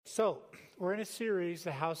So, we're in a series,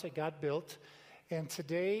 The House That God Built, and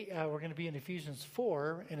today we're going to be in Ephesians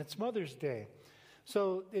 4, and it's Mother's Day.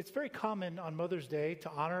 So, it's very common on Mother's Day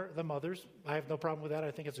to honor the mothers. I have no problem with that.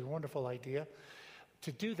 I think it's a wonderful idea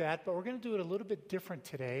to do that, but we're going to do it a little bit different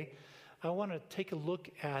today. I want to take a look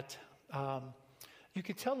at, you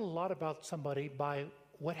can tell a lot about somebody by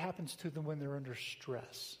what happens to them when they're under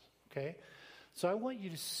stress, okay? So I want you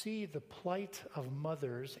to see the plight of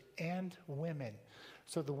mothers and women.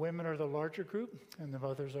 So the women are the larger group, and the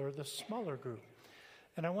mothers are the smaller group.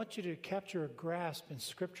 And I want you to capture a grasp in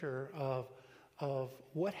Scripture of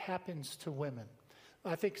what happens to women.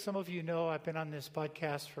 I think some of you know I've been on this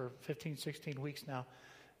podcast for 15, 16 weeks now,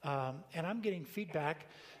 and I'm getting feedback.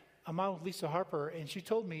 I'm on with Lisa Harper, and she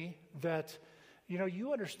told me that,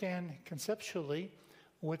 you understand conceptually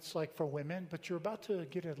what's like for women, but you're about to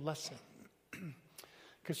get a lesson.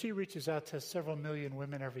 Because she reaches out to several million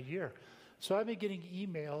women every year. So I've been getting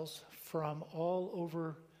emails from all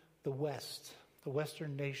over the West, the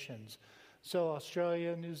Western nations. So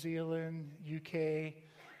Australia, New Zealand, UK,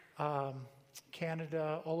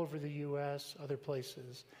 Canada, all over the U.S., other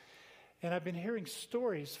places. And I've been hearing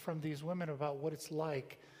stories from these women about what it's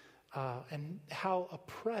like and how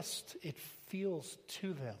oppressed it feels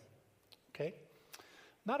to them. Okay?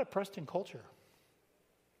 Not oppressed in culture.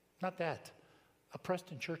 Not that.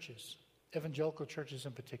 Oppressed in churches, evangelical churches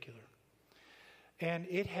in particular. And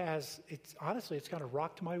it's kind of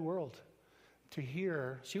rocked my world to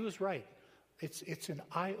hear. She was right. It's an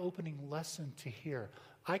eye-opening lesson to hear.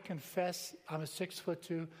 I confess I'm a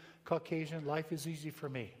 6'2" Caucasian. Life is easy for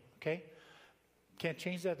me, okay? Can't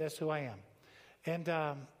change that. That's who I am. And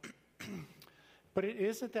but it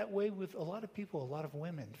isn't that way with a lot of people, a lot of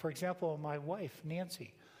women. For example, my wife,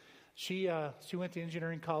 Nancy, she went to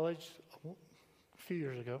engineering college a few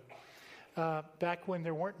years ago, back when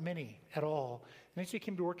there weren't many at all. And then she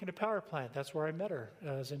came to work in a power plant. That's where I met her,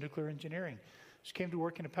 as in nuclear engineering. She came to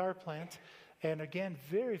work in a power plant, and again,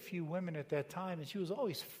 very few women at that time, and she was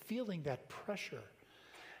always feeling that pressure.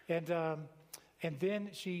 And then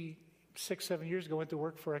she, 6-7 years ago, went to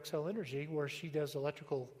work for Xcel Energy, where she does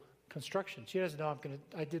electrical construction. She doesn't know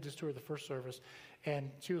I did this to her the first service,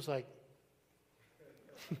 and she was like,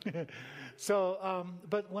 So,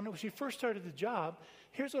 but when she first started the job,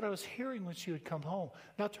 here's what I was hearing when she would come home.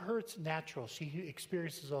 Now, to her, it's natural. She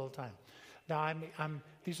experiences all the time. Now,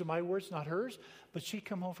 these are my words, not hers, but she'd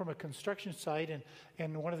come home from a construction site,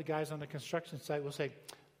 and one of the guys on the construction site will say,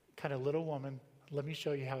 kind of, little woman, let me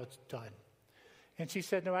show you how it's done. And she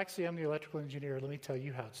said, no, actually, I'm the electrical engineer. Let me tell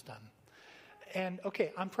you how it's done. And,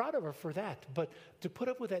 okay, I'm proud of her for that, but to put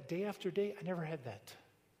up with that day after day, I never had that.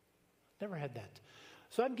 Never had that.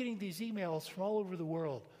 So I'm getting these emails from all over the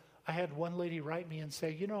world. I had one lady write me and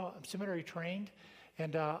say, I'm seminary trained,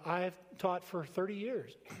 and I've taught for 30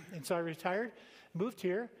 years. And so I retired, moved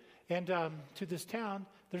here, and to this town,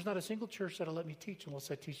 there's not a single church that'll let me teach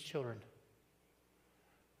unless I teach children.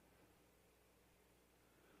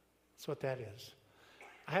 That's what that is.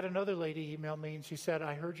 I had another lady email me, and she said,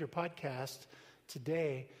 I heard your podcast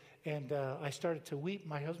today, and I started to weep.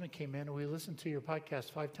 My husband came in, and we listened to your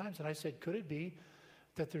podcast 5 times, and I said, could it be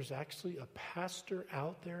that there's actually a pastor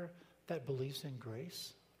out there that believes in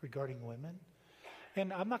grace regarding women?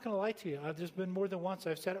 And I'm not going to lie to you. There's been more than once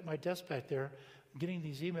I've sat at my desk back there getting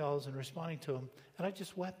these emails and responding to them, and I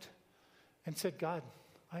just wept and said, God,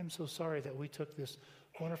 I am so sorry that we took this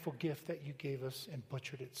wonderful gift that you gave us and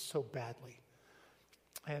butchered it so badly.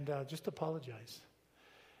 And just apologize.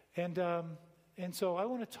 And so I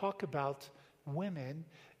want to talk about women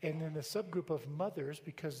and then the subgroup of mothers,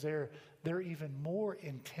 because they're even more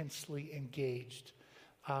intensely engaged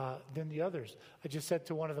than the others. I just said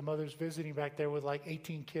to one of the mothers visiting back there with like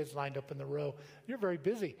 18 kids lined up in the row, you're very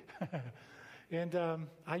busy. And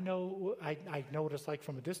I know what it's like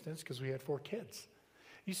from a distance because we had 4 kids.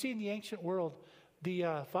 You see, in the ancient world,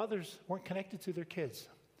 the fathers weren't connected to their kids.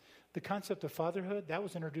 The concept of fatherhood, that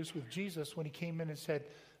was introduced with Jesus when he came in and said,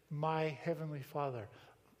 my heavenly Father.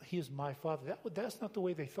 He is my father. That's not the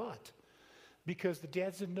way they thought, because the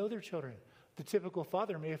dads didn't know their children. The typical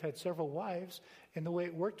father may have had several wives, and the way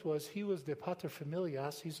it worked was he was the pater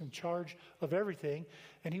familias. He's in charge of everything,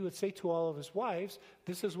 and he would say to all of his wives,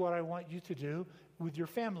 this is what I want you to do with your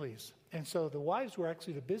families. And so the wives were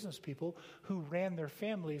actually the business people who ran their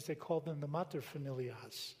families. They called them the mater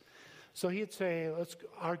familias. So he'd say,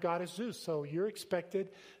 our God is Zeus, so you're expected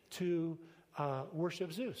to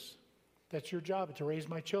worship Zeus. That's your job, to raise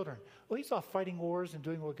my children. Well, he's off fighting wars and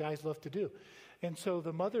doing what guys love to do. And so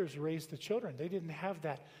the mothers raised the children. They didn't have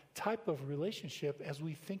that type of relationship as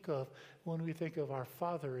we think of when we think of our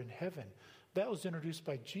Father in heaven. That was introduced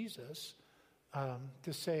by Jesus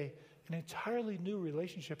to say an entirely new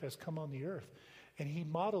relationship has come on the earth. And he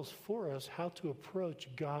models for us how to approach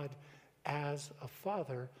God as a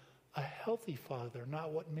father, a healthy father,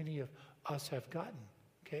 not what many of us have gotten,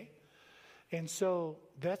 okay? And so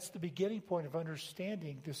that's the beginning point of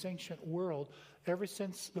understanding this ancient world. Ever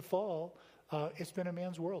since the fall, it's been a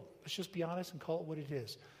man's world. Let's just be honest and call it what it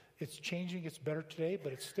is. It's changing, it's better today,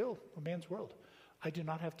 but it's still a man's world. I do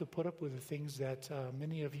not have to put up with the things that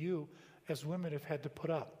many of you as women have had to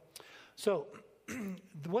put up. So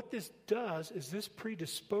what this does is this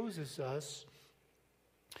predisposes us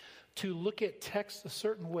to look at text a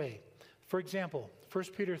certain way. For example, 1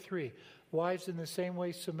 Peter 3, wives in the same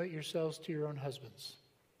way submit yourselves to your own husbands.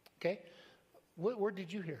 Okay? What word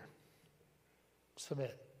did you hear?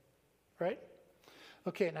 Submit. Right?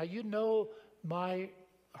 Okay, now you know my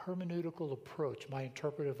hermeneutical approach, my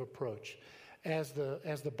interpretive approach. As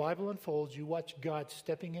the Bible unfolds, you watch God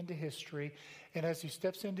stepping into history, and as he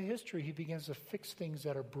steps into history, he begins to fix things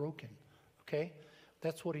that are broken. Okay?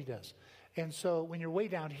 That's what he does. And so when you're way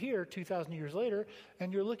down here, 2,000 years later,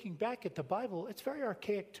 and you're looking back at the Bible, it's very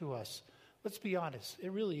archaic to us. Let's be honest.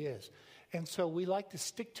 It really is. And so we like to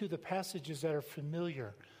stick to the passages that are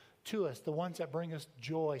familiar to us, the ones that bring us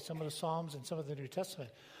joy, some of the Psalms and some of the New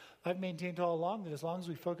Testament. I've maintained all along that as long as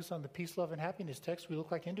we focus on the peace, love, and happiness text, we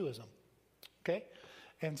look like Hinduism. Okay?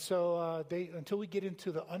 And so until we get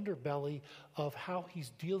into the underbelly of how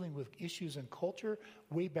he's dealing with issues in culture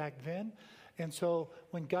way back then. And so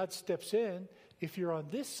when God steps in, if you're on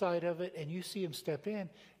this side of it and you see him step in,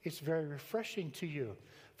 it's very refreshing to you.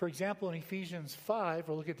 For example, in Ephesians 5,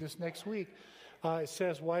 we'll look at this next week, it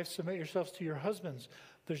says, wives, submit yourselves to your husbands.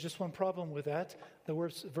 There's just one problem with that. The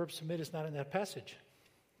verb submit is not in that passage.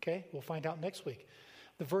 Okay? We'll find out next week.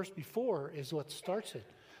 The verse before is what starts it.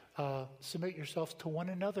 Submit yourselves to one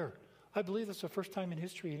another. I believe that's the first time in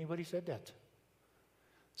history anybody said that.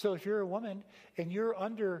 So if you're a woman and you're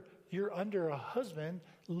under a husband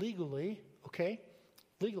legally, okay?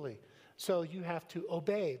 Legally. So you have to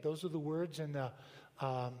obey. Those are the words in the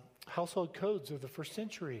household codes of the first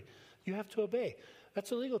century. You have to obey.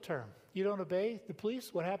 That's a legal term. You don't obey the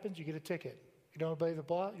police, what happens? You get a ticket. You don't obey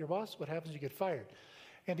your boss, what happens? You get fired.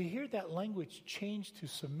 And to hear that language change to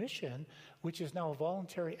submission, which is now a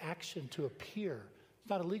voluntary action to appear, it's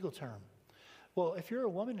not a legal term. Well, if you're a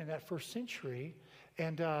woman in that first century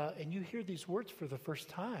and you hear these words for the first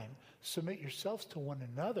time, submit yourselves to one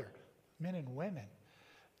another, men and women.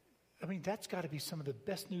 I mean, that's got to be some of the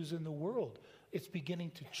best news in the world. It's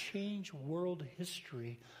beginning to change world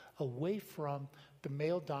history away from the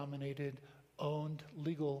male-dominated, owned,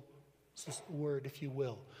 legal word, if you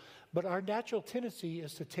will. But our natural tendency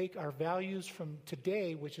is to take our values from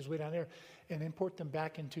today, which is way down there, and import them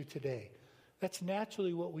back into today. That's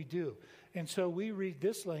naturally what we do. And so we read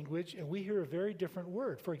this language, and we hear a very different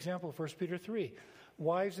word. For example, 1 Peter 3,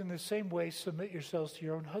 wives in the same way submit yourselves to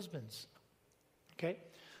your own husbands. Okay?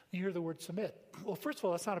 You hear the word submit. Well, first of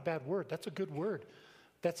all, that's not a bad word. That's a good word.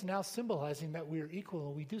 That's now symbolizing that we are equal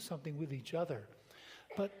and we do something with each other.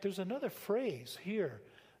 But there's another phrase here,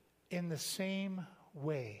 in the same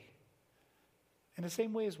way. In the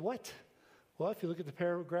same way as what? Well, if you look at the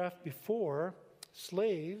paragraph before,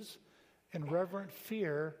 slaves, in reverent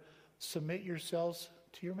fear, submit yourselves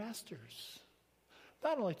to your masters.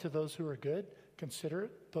 Not only to those who are good,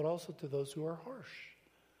 considerate, but also to those who are harsh.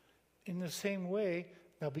 In the same way,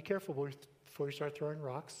 now be careful before you start throwing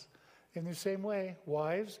rocks. In the same way,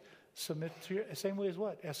 wives, submit to your, same way as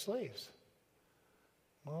what? As slaves.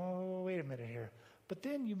 Oh, wait a minute here. But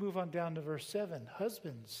then you move on down to verse 7.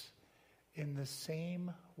 Husbands, in the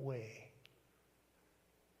same way.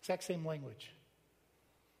 Exact same language.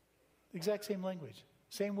 Exact same language.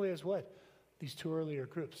 Same way as what? These two earlier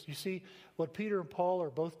groups. You see, what Peter and Paul are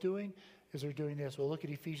both doing is they're doing this. We'll look at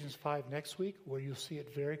Ephesians 5 next week where you'll see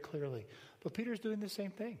it very clearly. But Peter's doing the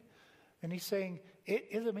same thing. And he's saying, it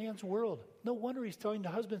is a man's world. No wonder he's telling the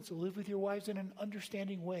husbands to live with your wives in an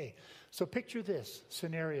understanding way. So picture this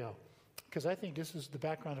scenario, because I think this is the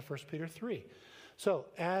background of 1 Peter 3. So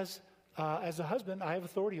as a husband, I have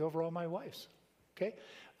authority over all my wives. Okay?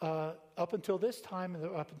 Up until this time,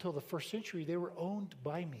 up until the first century, they were owned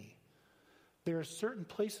by me. There are certain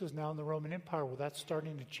places now in the Roman Empire where that's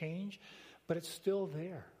starting to change, but it's still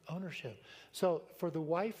there, ownership. So for the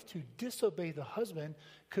wife to disobey the husband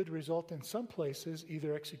could result in some places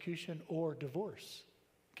either execution or divorce,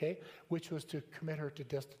 okay, which was to commit her to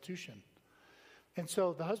destitution. And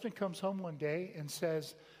so the husband comes home one day and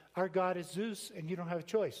says, our God is Zeus and you don't have a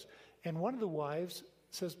choice. And one of the wives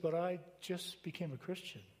says, but I just became a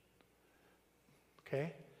Christian.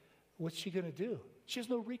 Okay? What's she going to do? She has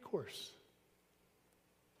no recourse.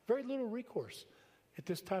 Very little recourse at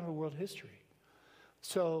this time of world history.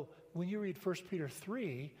 So when you read 1 Peter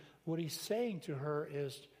 3, what he's saying to her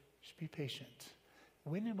is, just be patient.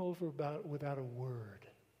 Win him over without a word.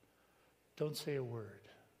 Don't say a word.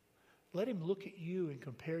 Let him look at you and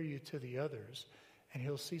compare you to the others, and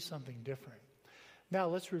he'll see something different. Now,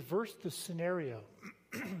 let's reverse the scenario.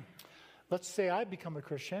 Let's say I become a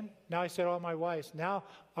Christian. Now I said, all my wives, now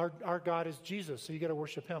our God is Jesus, so you got to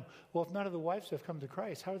worship him. Well, if none of the wives have come to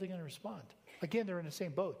Christ, how are they going to respond? Again, they're in the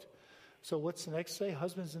same boat. So what's the next say?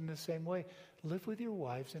 Husbands in the same way. Live with your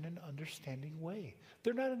wives in an understanding way.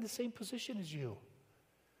 They're not in the same position as you.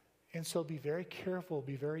 And so be very careful,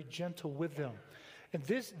 be very gentle with them. And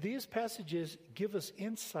these passages give us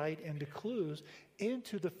insight and the clues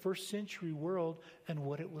into the first century world and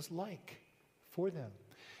what it was like for them.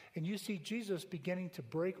 And you see Jesus beginning to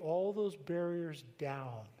break all those barriers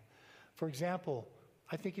down. For example,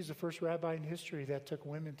 I think he's the first rabbi in history that took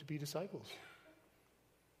women to be disciples.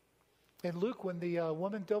 And Luke, when the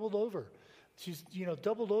woman doubled over, she's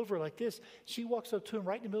doubled over like this, she walks up to him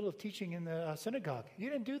right in the middle of teaching in the synagogue. You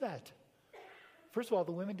didn't do that. First of all,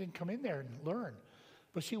 the women didn't come in there and learn.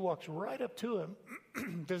 But she walks right up to him.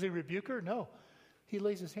 Does he rebuke her? No. He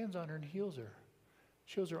lays his hands on her and heals her.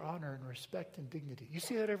 Shows her honor and respect and dignity. You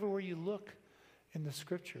see that everywhere you look in the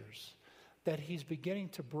scriptures. That he's beginning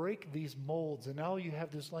to break these molds. And now you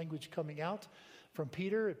have this language coming out from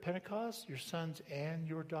Peter at Pentecost. Your sons and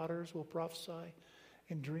your daughters will prophesy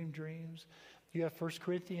and dream dreams. You have 1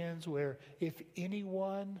 Corinthians where if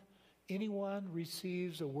anyone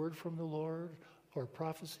receives a word from the Lord or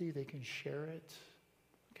prophecy, they can share it.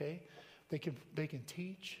 Okay? They can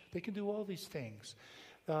teach. They can do all these things.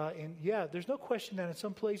 And there's no question that in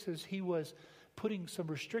some places he was putting some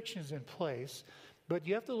restrictions in place. But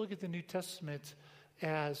you have to look at the New Testament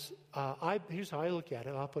as, here's how I look at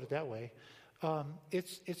it. I'll put it that way.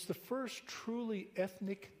 It's the first truly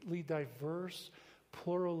ethnically diverse,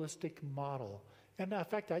 pluralistic model. And in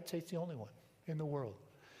fact, I'd say it's the only one in the world.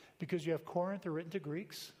 Because you have Corinth are written to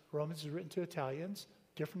Greeks. Romans is written to Italians,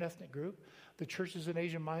 different ethnic group. The churches in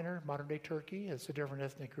Asia Minor, modern-day Turkey, it's a different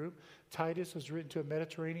ethnic group. Titus was written to a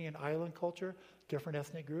Mediterranean island culture, different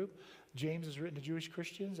ethnic group. James is written to Jewish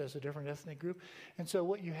Christians as a different ethnic group. And so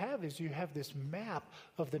what you have is you have this map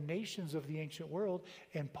of the nations of the ancient world,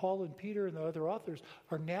 and Paul and Peter and the other authors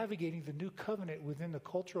are navigating the new covenant within the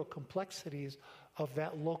cultural complexities of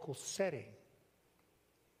that local setting.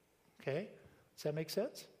 Okay? Does that make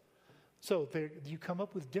sense? So you come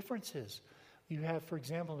up with differences. You have, for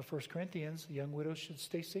example, in the 1 Corinthians, the young widows should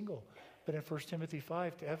stay single. But in 1 Timothy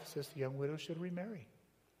 5 to Ephesus, the young widows should remarry.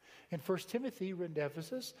 In 1 Timothy, written to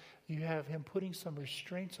Ephesus, you have him putting some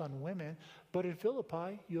restraints on women. But in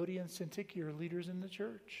Philippi, Euodia and Syntyche are leaders in the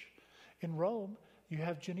church. In Rome, you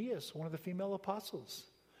have Junias, one of the female apostles.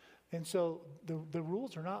 And so the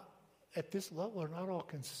rules are not, at this level, are not all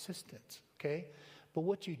consistent. Okay? But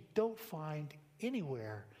what you don't find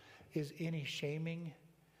anywhere is any shaming,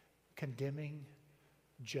 condemning,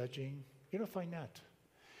 judging. You don't find that.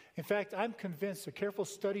 In fact, I'm convinced a careful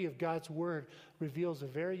study of God's word reveals a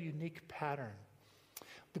very unique pattern.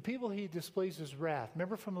 The people he displays his wrath.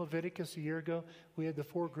 Remember from Leviticus a year ago, we had the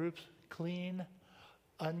 4 groups, clean,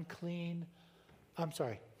 unclean,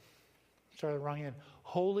 wrong end.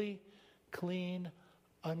 Holy, clean,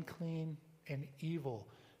 unclean, and evil.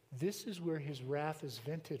 This is where his wrath is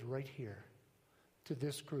vented right here to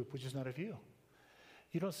this group, which is none of you.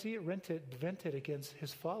 You don't see it vented against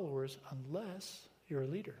his followers unless you're a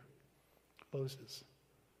leader. Moses,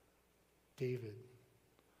 David,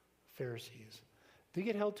 Pharisees. They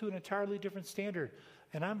get held to an entirely different standard.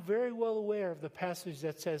 And I'm very well aware of the passage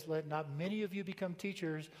that says, let not many of you become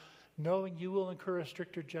teachers, knowing you will incur a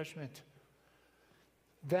stricter judgment.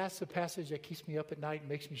 That's the passage that keeps me up at night and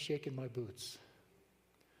makes me shake in my boots.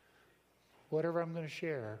 Whatever I'm going to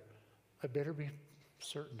share, I better be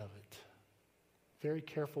certain of it. Very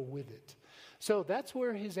careful with it. So that's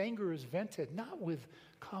where his anger is vented, not with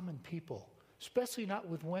common people, especially not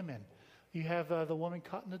with women. You have the woman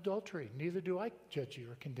caught in adultery. Neither do I judge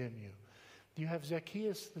you or condemn you. You have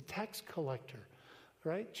Zacchaeus, the tax collector,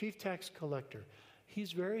 right? Chief tax collector.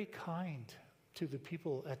 He's very kind to the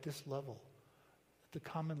people at this level, at the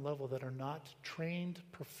common level, that are not trained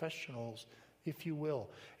professionals, if you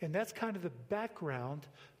will. And that's kind of the background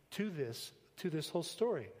to this whole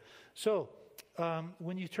story. So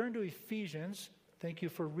when you turn to Ephesians, thank you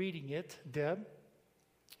for reading it, Deb.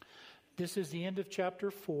 This is the end of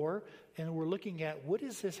chapter 4, and we're looking at what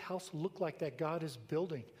does this house look like that God is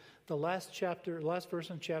building. The last verse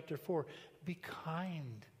in chapter 4, be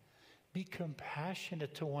kind, be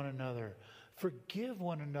compassionate to one another, forgive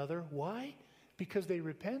one another. Why? because they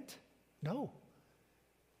repent? No.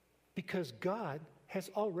 Because God has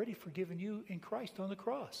already forgiven you in Christ on the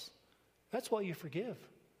cross. That's why you forgive.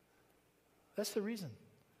 That's the reason.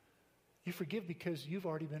 You forgive because you've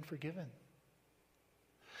already been forgiven.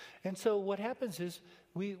 And so what happens is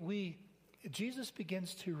Jesus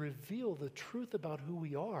begins to reveal the truth about who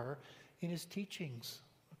we are in his teachings,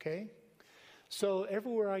 okay? So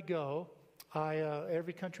everywhere I go,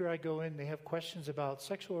 every country I go in, they have questions about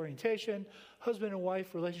sexual orientation, husband and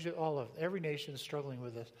wife relationship, all of it. Every nation is struggling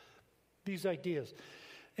with this, these ideas.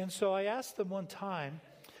 And so I asked them one time,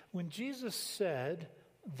 when Jesus said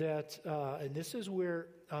that, and this is where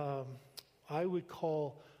I would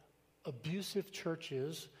call abusive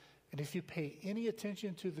churches, and if you pay any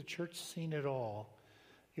attention to the church scene at all,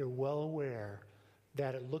 you're well aware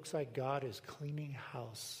that it looks like God is cleaning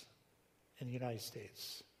house in the United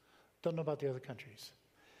States. Don't know about the other countries.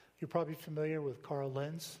 You're probably familiar with Carl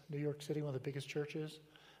Lenz, New York City, one of the biggest churches.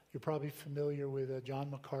 You're probably familiar with John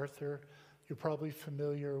MacArthur. You're probably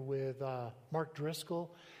familiar with Mark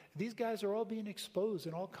Driscoll. These guys are all being exposed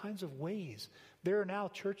in all kinds of ways. There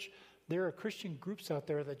are Christian groups out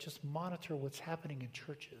there that just monitor what's happening in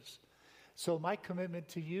churches. So my commitment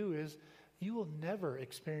to you is you will never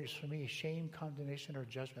experience from me shame, condemnation, or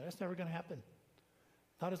judgment. That's never going to happen.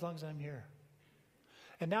 Not as long as I'm here.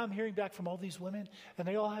 And now I'm hearing back from all these women, and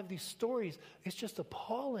they all have these stories. It's just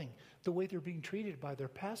appalling the way they're being treated by their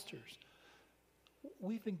pastors.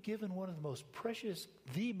 We've been given one of the most precious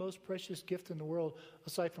gift in the world,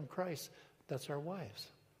 aside from Christ. That's our wives.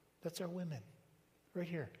 That's our women. Right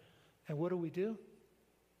here. And what do? We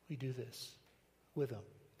do this with them.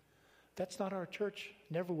 That's not our church.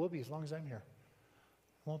 Never will be as long as I'm here.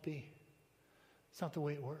 It won't be. It's not the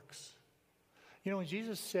way it works. You know, when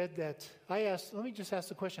Jesus said that, let me just ask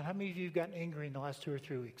the question, how many of you have gotten angry in the last 2 or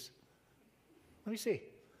 3 weeks? Let me see.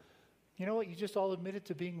 You know what? You just all admitted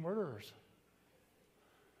to being murderers.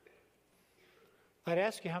 I'd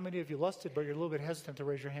ask you how many of you lusted, but you're a little bit hesitant to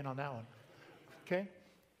raise your hand on that one. Okay?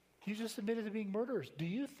 You just admitted to being murderers. Do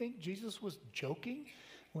you think Jesus was joking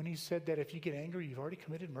when he said that if you get angry, you've already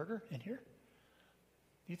committed murder in here?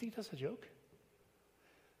 Do you think that's a joke?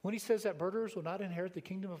 When he says that murderers will not inherit the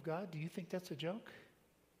kingdom of God, do you think that's a joke?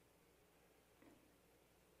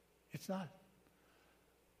 It's not.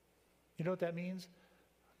 You know what that means?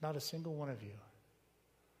 Not a single one of you.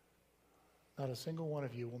 Not a single one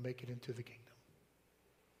of you will make it into the kingdom.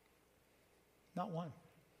 Not one.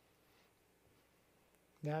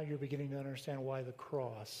 Now you're beginning to understand why the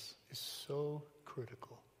cross is so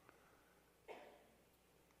critical.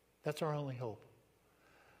 That's our only hope.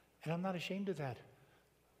 And I'm not ashamed of that.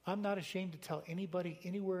 I'm not ashamed to tell anybody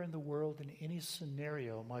anywhere in the world in any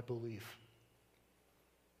scenario my belief.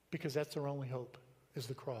 Because that's our only hope, is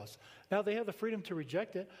the cross. Now they have the freedom to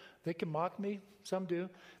reject it. They can mock me. Some do.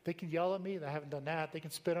 They can yell at me. They haven't done that. They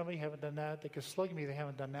can spit on me. Haven't done that. They can slug me. They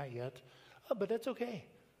haven't done that yet. Oh, but that's okay.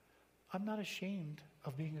 I'm not ashamed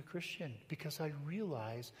of being a Christian because I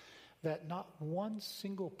realize that not one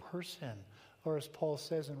single person, or as Paul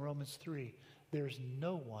says in Romans 3, there's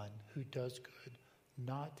no one who does good,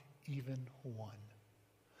 not even one.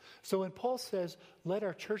 So when Paul says, let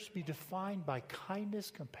our church be defined by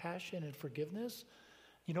kindness, compassion, and forgiveness,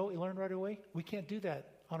 you know what we learn right away? We can't do that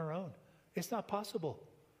on our own. It's not possible.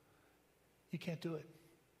 You can't do it.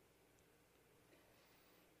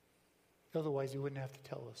 Otherwise, you wouldn't have to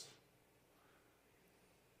tell us.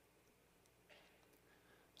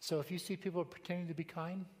 So if you see people pretending to be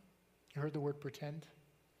kind, you heard the word pretend?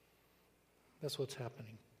 That's what's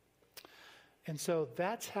happening. And so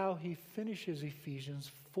that's how he finishes Ephesians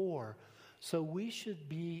 4. So we should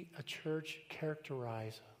be a church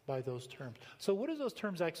characterized by those terms. So what do those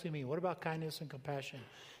terms actually mean? What about kindness and compassion?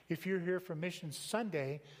 If you're here for Mission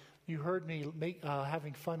Sunday, you heard me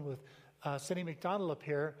having fun with Cindy McDonald up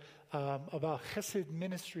here about Chesed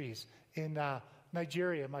Ministries in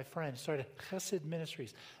Nigeria. My friend started Chesed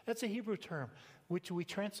Ministries. That's a Hebrew term, which we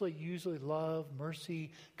translate usually love,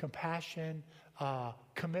 mercy, compassion,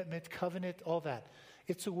 commitment, covenant, all that.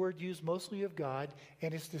 It's a word used mostly of God,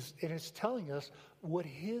 and it's telling us what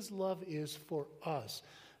his love is for us.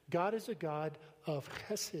 God is a God of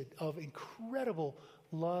chesed, of incredible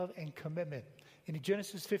love and commitment. In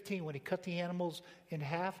Genesis 15, when he cut the animals in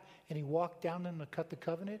half and he walked down them to cut the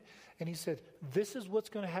covenant, and he said, this is what's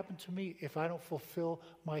going to happen to me if I don't fulfill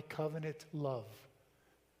my covenant love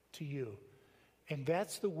to you. And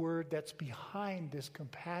that's the word that's behind this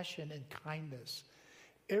compassion and kindness.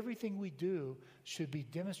 Everything we do should be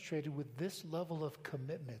demonstrated with this level of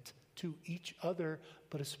commitment to each other,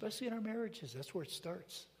 but especially in our marriages. That's where it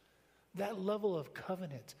starts. That level of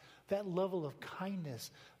covenant, that level of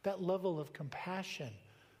kindness, that level of compassion.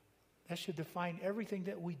 That should define everything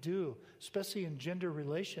that we do, especially in gender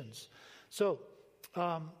relations. So,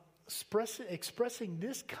 expressing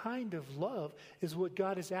this kind of love is what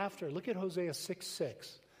God is after. Look at Hosea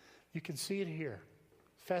 6:6. You can see it here.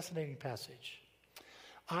 Fascinating passage.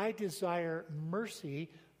 I desire mercy.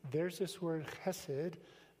 There's this word chesed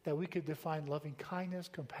that we could define loving kindness,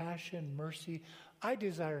 compassion, mercy. I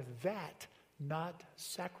desire that, not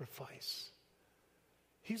sacrifice.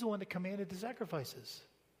 He's the one that commanded the sacrifices.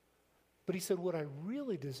 But he said, what I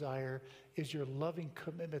really desire is your loving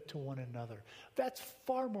commitment to one another. That's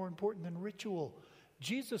far more important than ritual.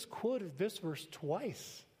 Jesus quoted this verse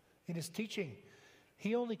twice in his teaching.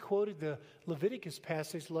 He only quoted the Leviticus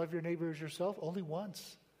passage, love your neighbor as yourself, only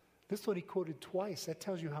once. This one he quoted twice. That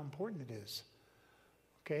tells you how important it is.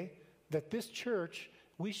 Okay? That this church,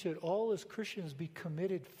 we should all as Christians be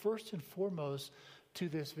committed first and foremost to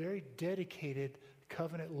this very dedicated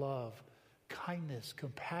covenant love, kindness,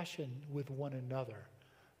 compassion with one another.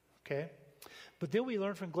 Okay? But then we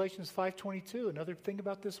learn from Galatians 5:22, another thing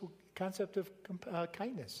about this concept of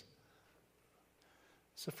kindness.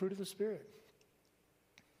 It's the fruit of the Spirit.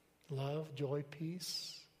 Love, joy,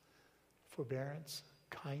 peace, forbearance,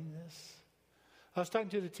 kindness. I was talking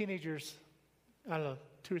to the teenagers, I don't know,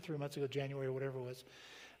 2 or 3 months ago, January or whatever it was,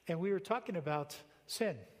 and we were talking about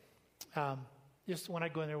sin. Just when I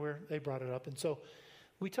go in there, they brought it up. And so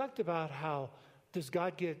we talked about how, does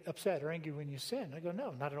God get upset or angry when you sin? I go,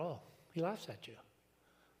 no, not at all. He laughs at you.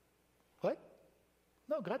 What?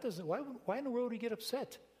 No, God doesn't. Why in the world would he get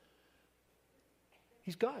upset?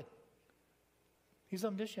 He's God. He's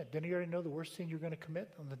omniscient. Didn't he already know the worst sin you're going to commit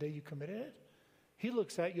on the day you committed it? He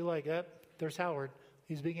looks at you like, there's Howard.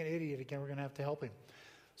 He's being an idiot again. We're going to have to help him.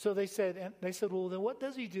 So they said, well, then what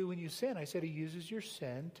does he do when you sin? I said, he uses your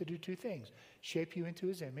sin to do 2 things. Shape you into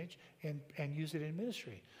his image and use it in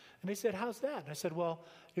ministry. And they said, how's that? And I said, well,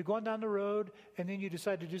 you're going down the road and then you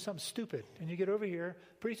decide to do something stupid. And you get over here,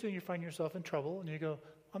 pretty soon you find yourself in trouble and you go,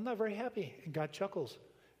 I'm not very happy. And God chuckles.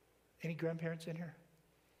 Any grandparents in here?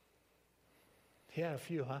 Yeah, a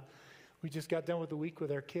few, huh? We just got done with the week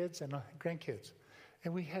with our kids and grandkids.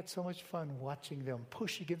 And we had so much fun watching them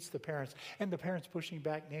push against the parents. And the parents pushing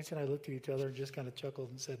back. Nancy and I looked at each other and just kind of chuckled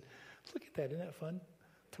and said, look at that. Isn't that fun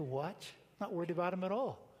to watch? Not worried about them at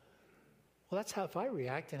all. Well, that's how if I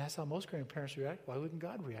react, and that's how most grandparents react. Why wouldn't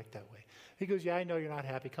God react that way? He goes, yeah, I know you're not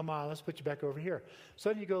happy. Come on, let's put you back over here. So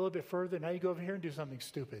then you go a little bit further. Now you go over here and do something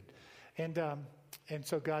stupid. And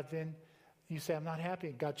so God then, you say, I'm not happy.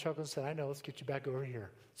 And God chuckles and said, I know, let's get you back over here.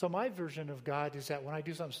 So my version of God is that when I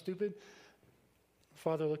do something stupid,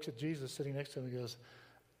 Father looks at Jesus sitting next to him and goes,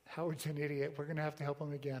 Howard's an idiot. We're going to have to help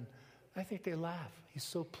him again. I think they laugh. He's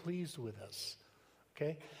so pleased with us.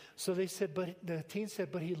 Okay? So they said, the teen said,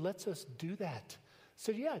 but he lets us do that. I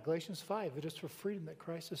said, yeah, Galatians 5, it is for freedom that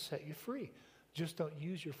Christ has set you free. Just don't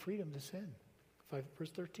use your freedom to sin. 5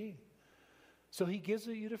 verse 13. So he gives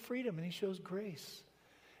you the freedom and he shows grace.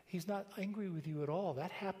 He's not angry with you at all.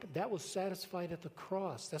 That happened. That was satisfied at the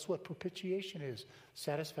cross. That's what propitiation is.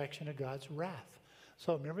 Satisfaction of God's wrath.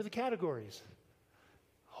 So remember the categories.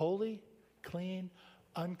 Holy, clean,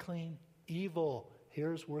 unclean, evil.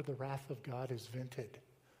 Here's where the wrath of God is vented.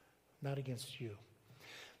 Not against you.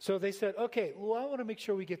 So they said, okay, well, I want to make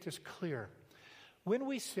sure we get this clear. When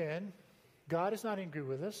we sin, God is not angry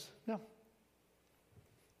with us. No.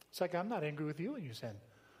 It's like I'm not angry with you when you sin.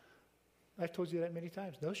 I've told you that many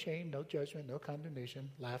times. No shame, no judgment, no condemnation.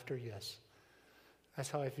 Laughter, yes. That's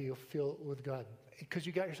how I feel with God. Because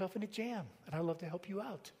you got yourself in a jam, and I love to help you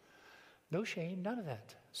out. No shame, none of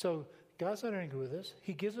that. So God's not angry with us.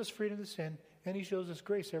 He gives us freedom to sin, and he shows us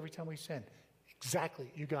grace every time we sin.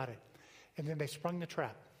 Exactly, you got it. And then they sprung the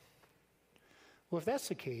trap. Well, if that's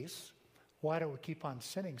the case, why don't we keep on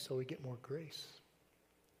sinning so we get more grace?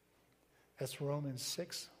 That's Romans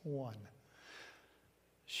 6:1.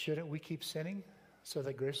 Shouldn't we keep sinning so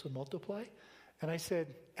that grace will multiply? And I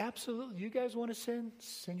said, absolutely. You guys want to sin?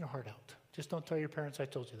 Sin your heart out. Just don't tell your parents I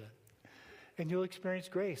told you that. And you'll experience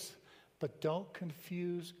grace. But don't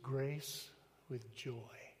confuse grace with joy.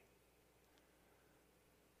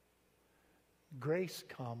 Grace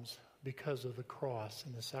comes because of the cross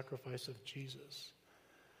and the sacrifice of Jesus.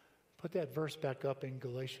 Put that verse back up in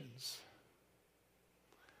Galatians.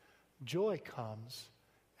 Joy comes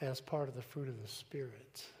as part of the fruit of the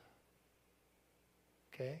Spirit.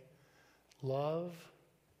 Okay? Love,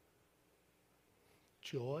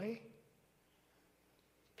 joy,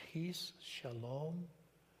 peace, shalom,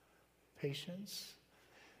 patience.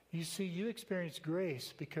 You see, you experience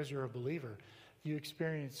grace because you're a believer. You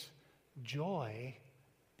experience joy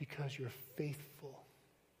because you're faithful.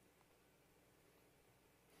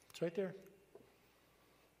 It's right there.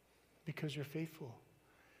 Because you're faithful.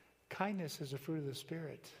 Kindness is a fruit of the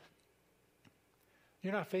Spirit.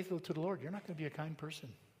 You're not faithful to the Lord, you're not going to be a kind person.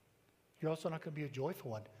 You're also not going to be a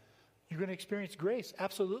joyful one. You're going to experience grace.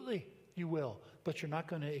 Absolutely, you will. But you're not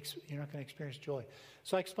going to experience joy.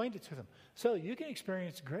 So I explained it to them. So you can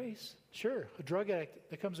experience grace. Sure, a drug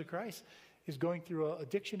addict that comes to Christ is going through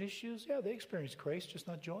addiction issues. Yeah, they experience grace, just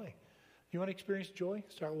not joy. You want to experience joy?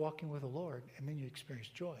 Start walking with the Lord, and then you experience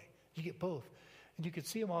joy. You get both. And you can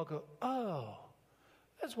see them all go, oh,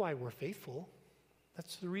 that's why we're faithful.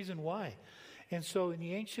 That's the reason why. And so in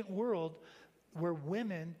the ancient world, where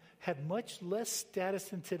women had much less status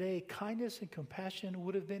than today, kindness and compassion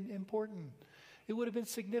would have been important. It would have been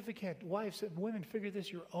significant. Wives, women, figure this,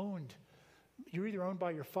 you're owned. You're either owned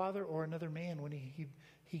by your father or another man when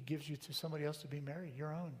he gives you to somebody else to be married.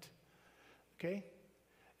 You're owned. Okay?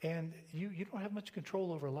 And you don't have much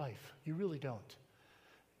control over life. You really don't.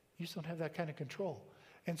 You just don't have that kind of control.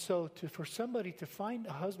 And so for somebody to find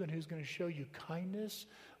a husband who's going to show you kindness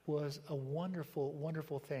was a wonderful,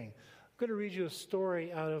 wonderful thing. I'm going to read you a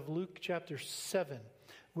story out of Luke chapter 7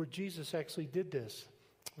 where Jesus actually did this.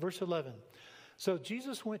 Verse 11. So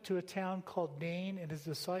Jesus went to a town called Nain, and his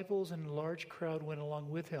disciples and a large crowd went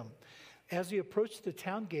along with him. As he approached the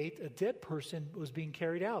town gate, a dead person was being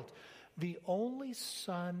carried out, the only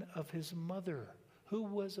son of his mother, who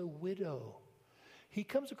was a widow. He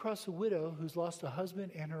comes across a widow who's lost a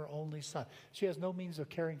husband and her only son. She has no means of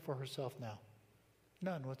caring for herself now.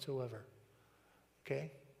 None whatsoever. Okay?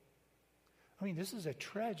 I mean, this is a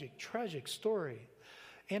tragic, tragic story.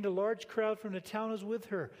 And a large crowd from the town was with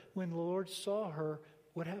her. When the Lord saw her,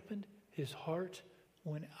 what happened? His heart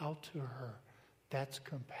went out to her. That's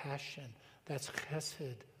compassion. That's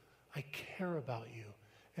chesed. I care about you.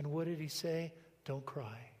 And what did he say? Don't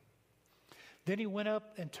cry. Then he went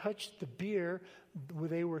up and touched the bier where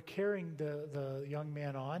they were carrying the young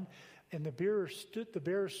man on. And the bearer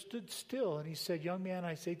stood still. And he said, young man,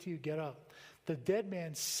 I say to you, get up. The dead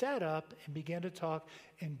man sat up and began to talk.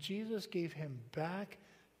 And Jesus gave him back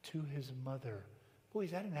to his mother. Boy,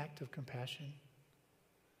 is that an act of compassion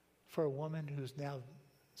for a woman who's now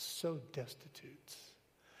so destitute.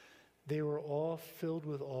 They were all filled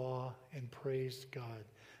with awe and praised God.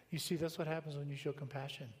 You see, that's what happens when you show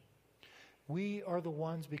compassion. We are the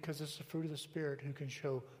ones, because it's the fruit of the Spirit, who can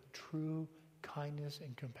show true kindness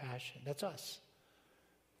and compassion. That's us.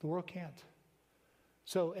 The world can't.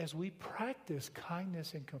 So as we practice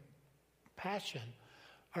kindness and compassion,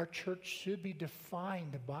 our church should be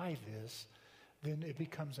defined by this. Then it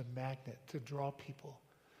becomes a magnet to draw people.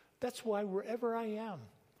 That's why wherever I am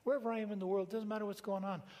in the world, doesn't matter what's going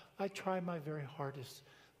on, I try my very hardest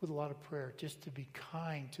with a lot of prayer just to be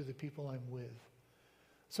kind to the people I'm with.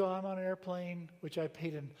 So I'm on an airplane, which I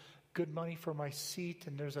paid in good money for my seat,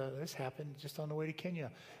 and this happened just on the way to Kenya.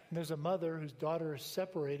 And there's a mother whose daughter is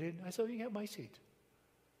separated. I said, you can have my seat.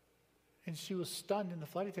 And she was stunned, and the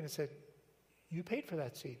flight attendant said, you paid for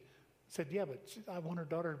that seat. I said, yeah, but I want her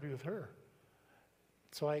daughter to be with her.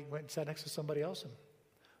 So I went and sat next to somebody else and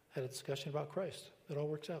had a discussion about Christ. It all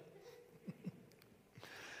works out.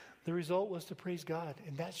 The result was to praise God,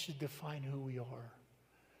 and that should define who we are.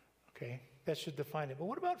 Okay? That should define it. But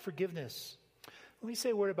what about forgiveness? Let me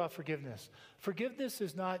say a word about forgiveness. Forgiveness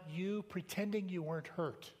is not you pretending you weren't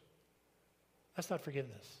hurt. That's not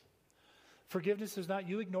forgiveness. Forgiveness is not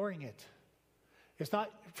you ignoring it.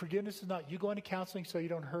 Forgiveness is not you going to counseling so you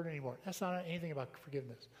don't hurt anymore. That's not anything about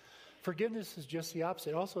forgiveness. Forgiveness is just the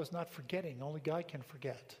opposite. Also, it's not forgetting. Only God can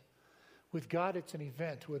forget. With God, it's an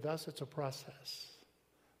event. With us, it's a process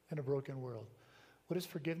in a broken world. What is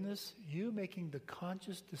forgiveness? You making the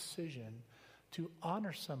conscious decision to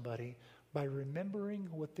honor somebody by remembering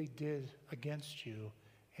what they did against you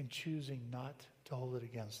and choosing not to hold it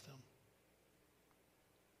against them.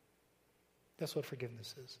 That's what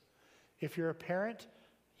forgiveness is. If you're a parent,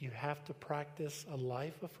 you have to practice a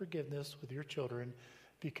life of forgiveness with your children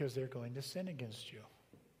because they're going to sin against you.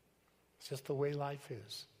 It's just the way life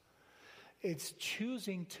is. It's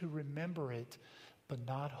choosing to remember it, but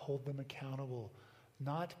not hold them accountable,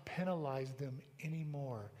 not penalize them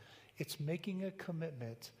anymore. It's making a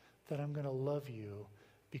commitment that I'm going to love you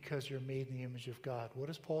because you're made in the image of God. What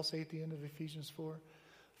does Paul say at the end of Ephesians 4?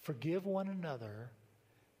 Forgive one another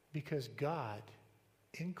because God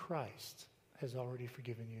in Christ has already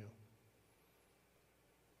forgiven you.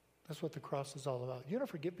 That's what the cross is all about. You don't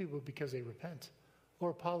forgive people because they repent or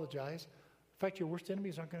apologize. In fact, your worst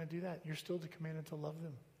enemies aren't going to do that. You're still commanded to love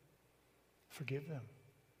them. Forgive them.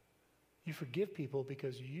 You forgive people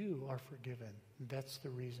because you are forgiven. That's the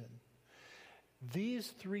reason. These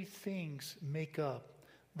three things make up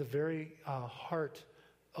the very heart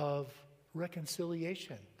of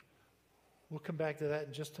reconciliation. We'll come back to that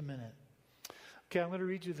in just a minute. Okay, I'm going to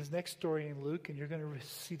read you this next story in Luke, and you're going to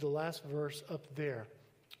see the last verse up there.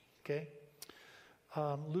 Okay?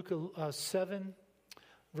 Luke 7,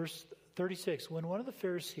 verse 36. When one of the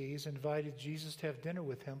Pharisees invited Jesus to have dinner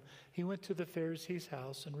with him, he went to the Pharisee's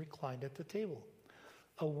house and reclined at the table.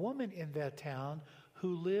 A woman in that town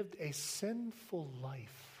who lived a sinful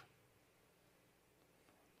life.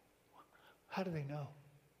 How do they know?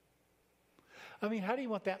 I mean, how do you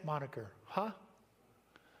want that moniker? Huh?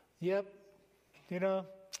 Yep. You know,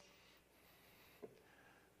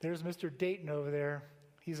 there's Mr. Dayton over there.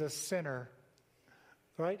 He's a sinner.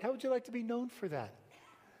 Right? How would you like to be known for that?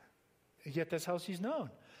 Yet that's how she's known.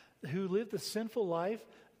 Who lived a sinful life,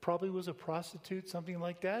 probably was a prostitute, something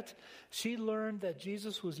like that. She learned that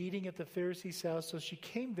Jesus was eating at the Pharisee's house, so she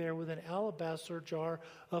came there with an alabaster jar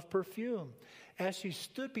of perfume. As she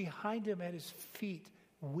stood behind him at his feet,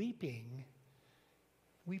 weeping,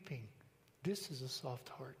 this is a soft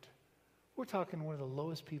heart. We're talking one of the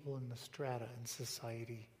lowest people in the strata in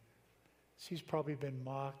society. She's probably been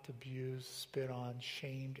mocked, abused, spit on,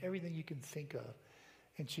 shamed, everything you can think of.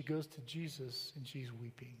 And she goes to Jesus and she's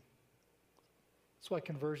weeping. That's why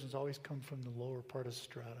conversions always come from the lower part of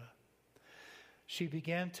strata. She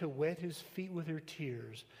began to wet his feet with her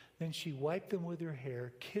tears. Then she wiped them with her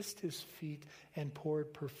hair, kissed his feet, and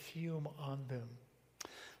poured perfume on them.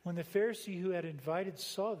 When the Pharisee who had invited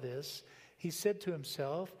saw this, he said to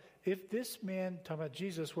himself, if this man, talking about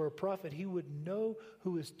Jesus, were a prophet, he would know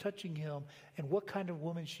who is touching him and what kind of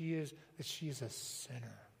woman she is, that she is a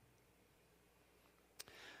sinner.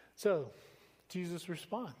 So, Jesus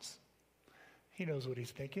responds. He knows what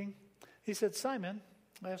he's thinking. He said, Simon,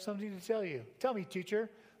 I have something to tell you. Tell me, teacher.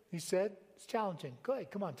 He said, it's challenging. Go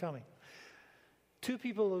ahead, come on, tell me. 2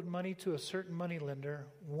 people owed money to a certain moneylender.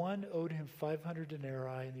 One owed him 500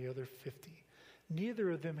 denarii and the other 50.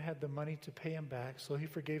 Neither of them had the money to pay him back, so he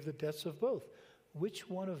forgave the debts of both. Which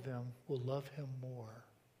one of them will love him more?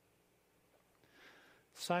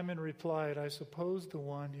 Simon replied, I suppose the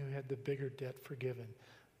one who had the bigger debt forgiven.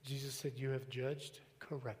 Jesus said, you have judged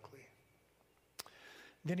correctly.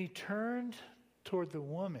 Then he turned toward the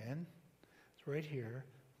woman. It's right here,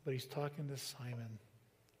 but he's talking to Simon.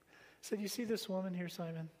 He said, you see this woman here,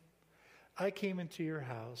 Simon? I came into your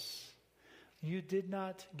house. You did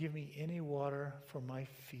not give me any water for my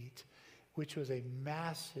feet, which was a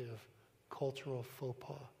massive cultural faux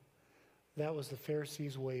pas. That was the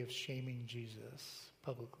Pharisees' way of shaming Jesus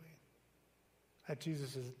publicly. That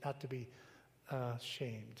Jesus is not to be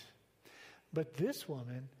shamed. But this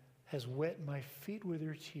woman has wet my feet with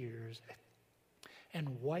her tears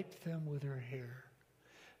and wiped them with her hair.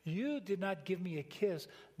 You did not give me a kiss,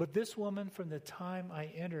 but this woman from the time I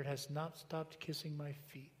entered has not stopped kissing my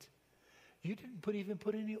feet. You didn't even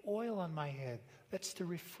put any oil on my head. That's to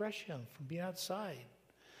refresh him from being outside.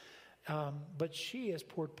 But she has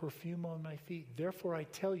poured perfume on my feet. Therefore I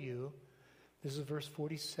tell you, this is verse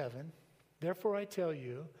 47, therefore I tell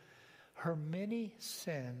you, her many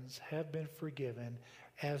sins have been forgiven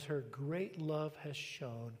as her great love has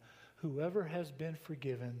shown. Whoever has been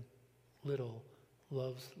forgiven little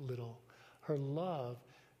loves little. Her love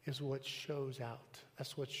is what shows out.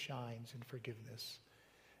 That's what shines in forgiveness.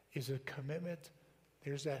 Is a commitment.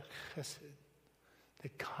 There's that chesed,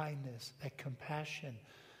 that kindness, that compassion,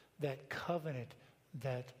 that covenant,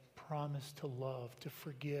 that promise to love, to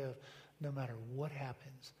forgive no matter what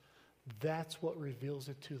happens. That's what reveals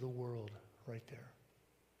it to the world right there.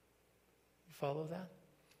 You follow that?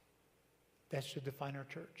 That should define our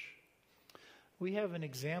church. We have an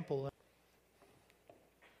example.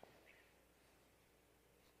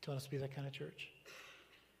 Do you want us to be that kind of church?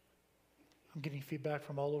 I'm getting feedback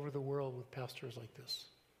from all over the world with pastors like this.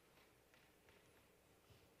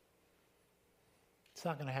 It's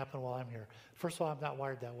not going to happen while I'm here. First of all, I'm not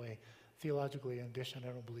wired that way. Theologically, in addition, I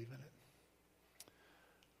don't believe in it.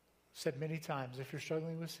 Said many times, if you're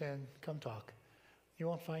struggling with sin, come talk. You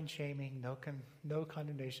won't find shaming, no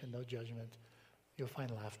condemnation, no judgment. You'll find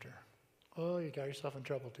laughter. Oh, you got yourself in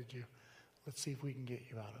trouble, did you? Let's see if we can get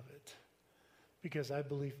you out of it. Because I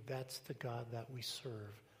believe that's the God that we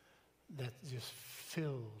serve, that's just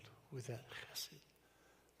filled with that chesed,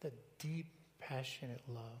 that deep, passionate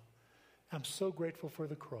love. I'm so grateful for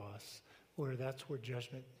the cross, where that's where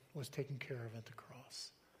judgment was taken care of at the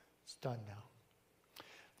cross. It's done now.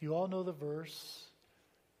 You all know the verse,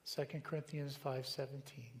 2 Corinthians 5:17.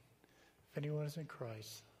 If anyone is in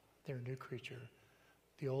Christ, they're a new creature.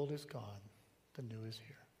 The old is gone, the new is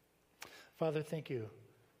here. Father, thank you.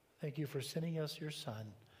 Thank you for sending us your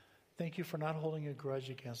Son. Thank you for not holding a grudge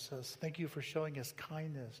against us. Thank you for showing us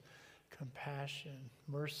kindness, compassion,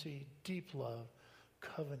 mercy, deep love,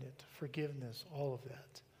 covenant, forgiveness, all of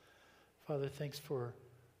that. Father, thanks for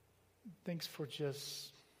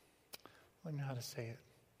just, I don't know how to say it,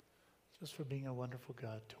 just for being a wonderful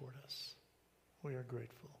God toward us. We are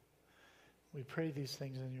grateful. We pray these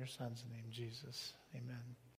things in your Son's name, Jesus. Amen.